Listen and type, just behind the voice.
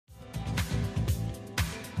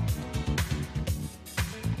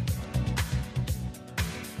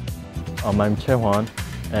I'm Chae Hwan,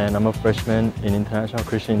 and I'm a freshman in International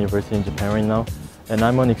Christian University in Japan right now. And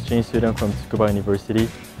I'm an exchange student from Tsukuba University,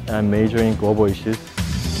 and I'm majoring in global issues.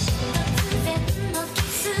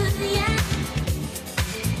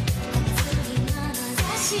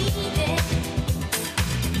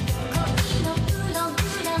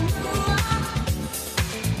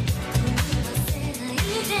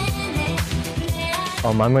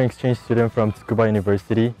 I'm an exchange student from Tsukuba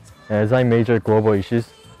University, and as I major global issues,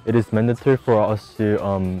 it is mandatory for us to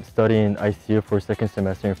study in ICU for second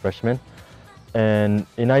semester in freshman. And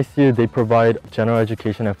in ICU, they provide general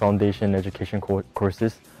education and foundation education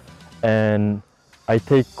courses. And I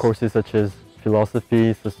take courses such as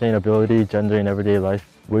philosophy, sustainability, gender in everyday life,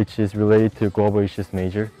 which is related to global issues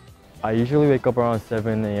major. I usually wake up around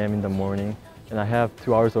 7 a.m. in the morning, and I have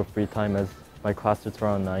 2 hours of free time as my class starts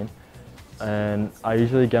around 9. And I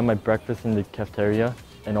usually get my breakfast in the cafeteria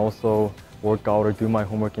and also work out or do my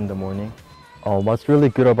homework in the morning. What's really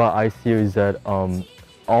good about ICU is that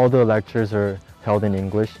all the lectures are held in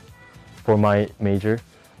English for my major,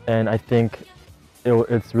 and I think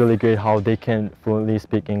it's really great how they can fluently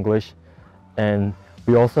speak English. And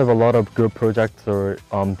we also have a lot of group projects or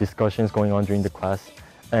discussions going on during the class,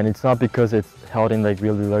 and it's not because it's held in like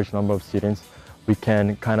really large number of students. We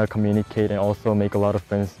can kind of communicate and also make a lot of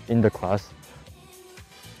friends in the class.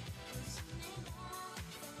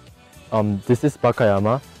 This is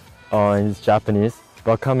Bakayama, it's Japanese.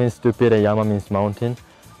 Baka means stupid and Yama means mountain.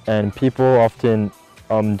 And people often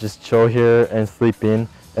just chill here and sleep in,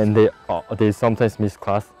 and they sometimes miss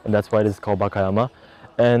class, and that's why it is called Bakayama.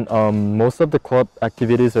 And most of the club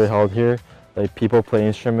activities are held here. Like people play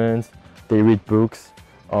instruments, they read books,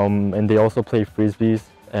 and they also play frisbees.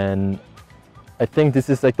 And I think this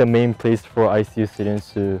is like the main place for ICU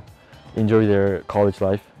students to enjoy their college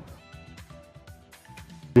life.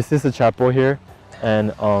 This is a chapel here,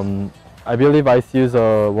 and I believe ICU is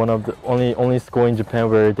one of the only school in Japan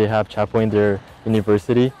where they have chapel in their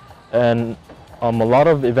university. And a lot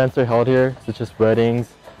of events are held here, such as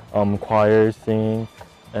weddings, choirs, singing,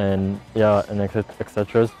 and yeah, and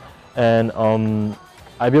etc. And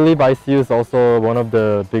I believe ICU is also one of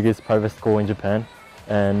the biggest private school in Japan.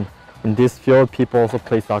 And in this field, people also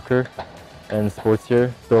play soccer and sports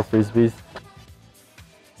here, throw frisbees.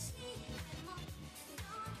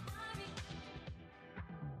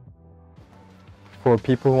 For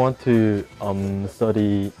people who want to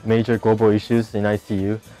study major global issues in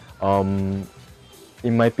ICU,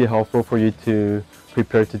 it might be helpful for you to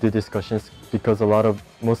prepare to do discussions, because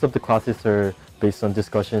most of the classes are based on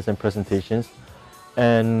discussions and presentations.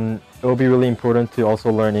 And it will be really important to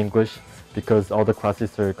also learn English, because all the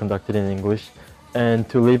classes are conducted in English. And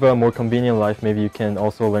to live a more convenient life, maybe you can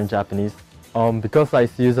also learn Japanese. Because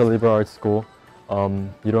ICU is a liberal arts school,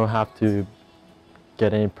 you don't have to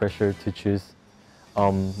get any pressure to choose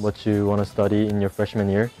what you want to study in your freshman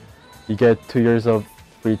year. You get 2 years of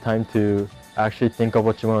free time to actually think of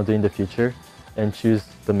what you want to do in the future and choose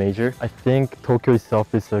the major. I think Tokyo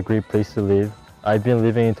itself is a great place to live. I've been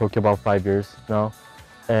living in Tokyo about 5 years now,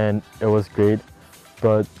 and it was great.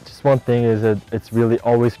 But just one thing is that it's really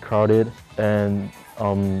always crowded, and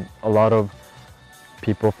a lot of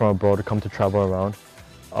people from abroad come to travel around.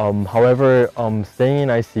 However, staying in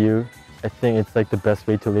ICU, I think it's like the best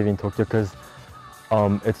way to live in Tokyo, because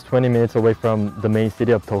it's 20 minutes away from the main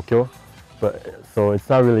city of Tokyo, so it's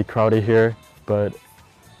not really crowded here, but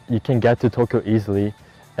you can get to Tokyo easily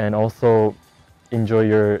and also enjoy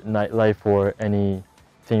your nightlife or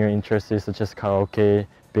anything you're interested in, such as karaoke,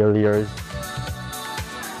 billiards.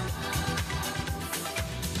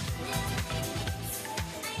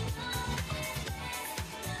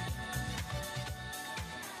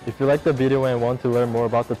 If you like the video and want to learn more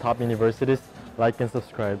about the top universities, like and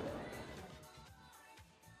subscribe.